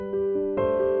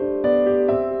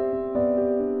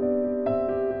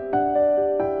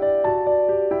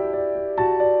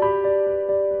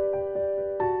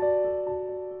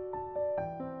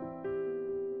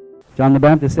John the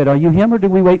Baptist said, "Are you him or do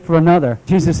we wait for another?"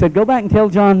 Jesus said, "Go back and tell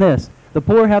John this. The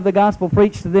poor have the gospel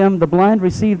preached to them. The blind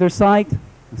receive their sight.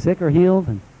 The sick are healed."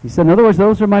 And he said, in other words,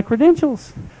 those are my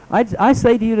credentials. I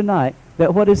say to you tonight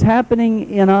that what is happening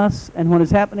in us and what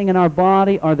is happening in our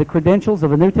body are the credentials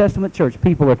of a New Testament church.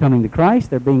 People are coming to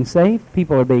Christ. They're being saved.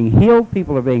 People are being healed.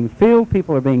 People are being filled.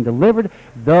 People are being delivered.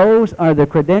 Those are the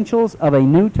credentials of a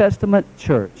New Testament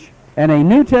church. And a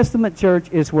New Testament church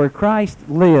is where Christ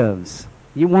lives.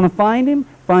 You want to find him?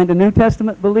 Find a New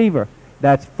Testament believer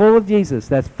that's full of Jesus,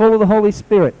 that's full of the Holy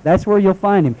Spirit. That's where you'll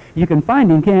find him. You can find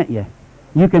him, can't you?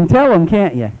 You can tell them,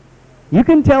 can't you? You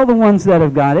can tell the ones that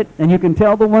have got it, and you can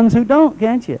tell the ones who don't,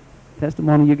 can't you?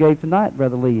 Testimony you gave tonight,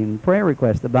 Brother Lee, in prayer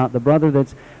request about the brother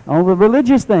that's all the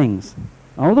religious things.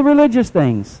 All the religious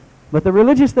things. But the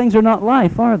religious things are not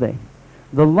life, are they?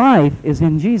 The life is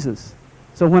in Jesus.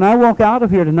 So when I walk out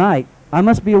of here tonight, I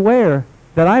must be aware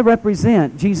that I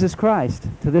represent Jesus Christ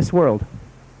to this world.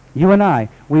 You and I,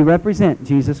 we represent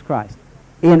Jesus Christ.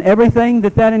 In everything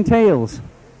that entails.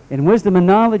 In wisdom and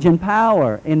knowledge and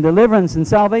power, in deliverance and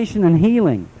salvation and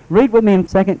healing. Read with me in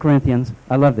 2 Corinthians.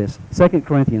 I love this. 2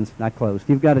 Corinthians, I close. If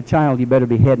you've got a child, you better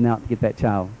be heading out to get that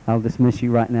child. I'll dismiss you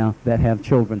right now that have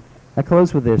children. I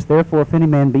close with this. Therefore, if any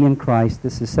man be in Christ,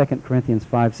 this is 2 Corinthians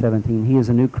 5:17, he is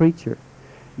a new creature.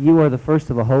 You are the first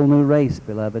of a whole new race,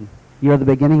 beloved. You are the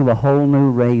beginning of a whole new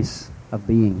race of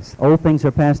beings. Old things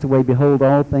are passed away. Behold,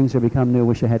 all things are become new. I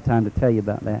wish I had time to tell you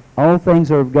about that. All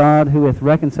things are of God, who hath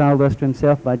reconciled us to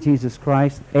himself by Jesus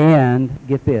Christ, and,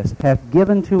 get this, hath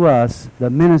given to us the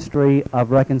ministry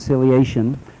of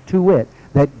reconciliation, to wit,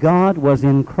 that God was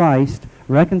in Christ,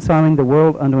 reconciling the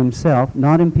world unto himself,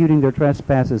 not imputing their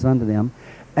trespasses unto them,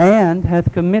 and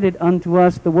hath committed unto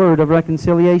us the word of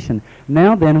reconciliation.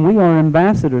 Now then, we are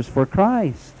ambassadors for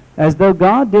Christ. As though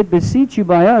God did beseech you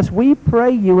by us, we pray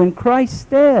you in Christ's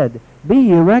stead, be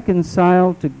ye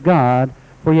reconciled to God,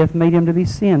 for he hath made him to be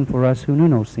sin for us who knew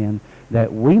no sin,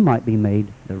 that we might be made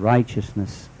the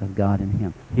righteousness of God in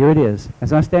him. Here it is.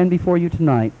 As I stand before you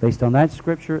tonight, based on that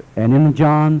scripture, and in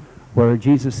John, where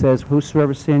Jesus says,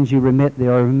 whosoever sins you remit, they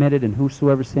are remitted, and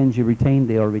whosoever sins you retain,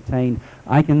 they are retained.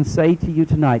 I can say to you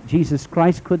tonight, Jesus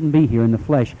Christ couldn't be here in the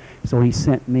flesh, so he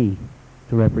sent me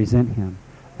to represent him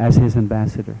as his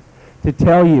ambassador, to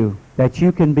tell you that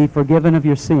you can be forgiven of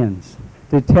your sins,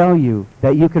 to tell you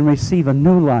that you can receive a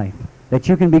new life, that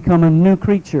you can become a new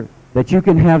creature, that you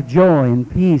can have joy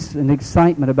and peace and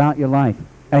excitement about your life,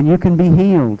 and you can be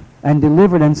healed and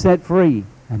delivered and set free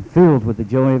and filled with the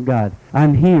joy of God.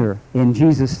 I'm here in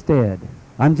Jesus' stead.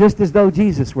 I'm just as though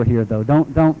Jesus were here, though.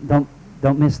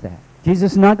 Don't miss that.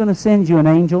 Jesus is not going to send you an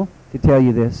angel to tell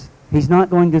you this. He's not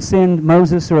going to send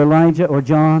Moses or Elijah or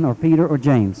John or Peter or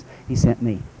James. He sent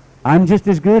me. I'm just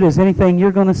as good as anything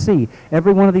you're going to see.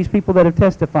 Every one of these people that have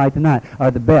testified tonight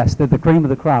are the best. They're the cream of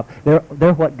the crop.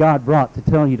 They're what God brought to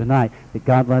tell you tonight that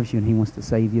God loves you and he wants to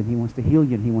save you and he wants to heal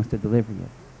you and he wants to deliver you.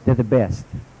 They're the best.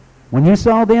 When you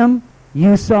saw them,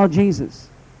 you saw Jesus.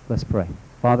 Let's pray.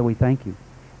 Father, we thank you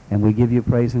and we give you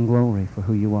praise and glory for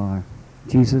who you are.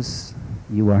 Jesus,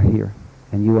 you are here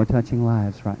and you are touching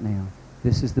lives right now.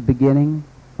 This is the beginning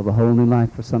of a whole new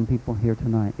life for some people here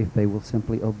tonight if they will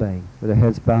simply obey. With their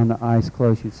heads bowed and their eyes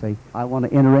closed, you'd say, I want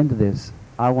to enter into this.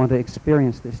 I want to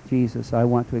experience this Jesus. I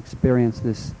want to experience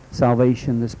this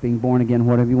salvation, this being born again,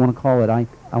 whatever you want to call it. I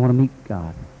want to meet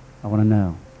God. I want to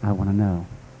know. I want to know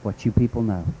what you people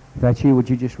know. If that's you, would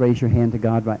you just raise your hand to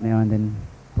God right now and then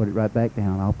put it right back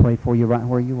down? I'll pray for you right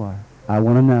where you are. I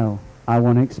want to know. I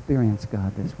want to experience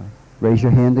God this way. Raise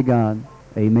your hand to God.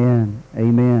 Amen.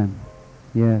 Amen.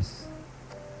 Yes.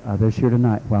 Others here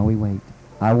tonight while we wait.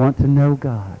 I want to know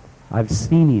God. I've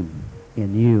seen him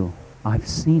in you. I've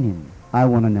seen him. I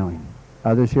want to know him.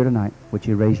 Others here tonight, would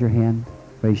you raise your hand?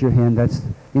 Raise your hand. That's,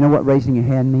 you know what raising your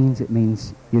hand means? It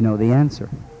means you know the answer.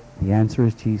 The answer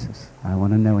is Jesus. I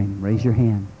want to know him. Raise your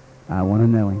hand. I want to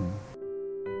know him.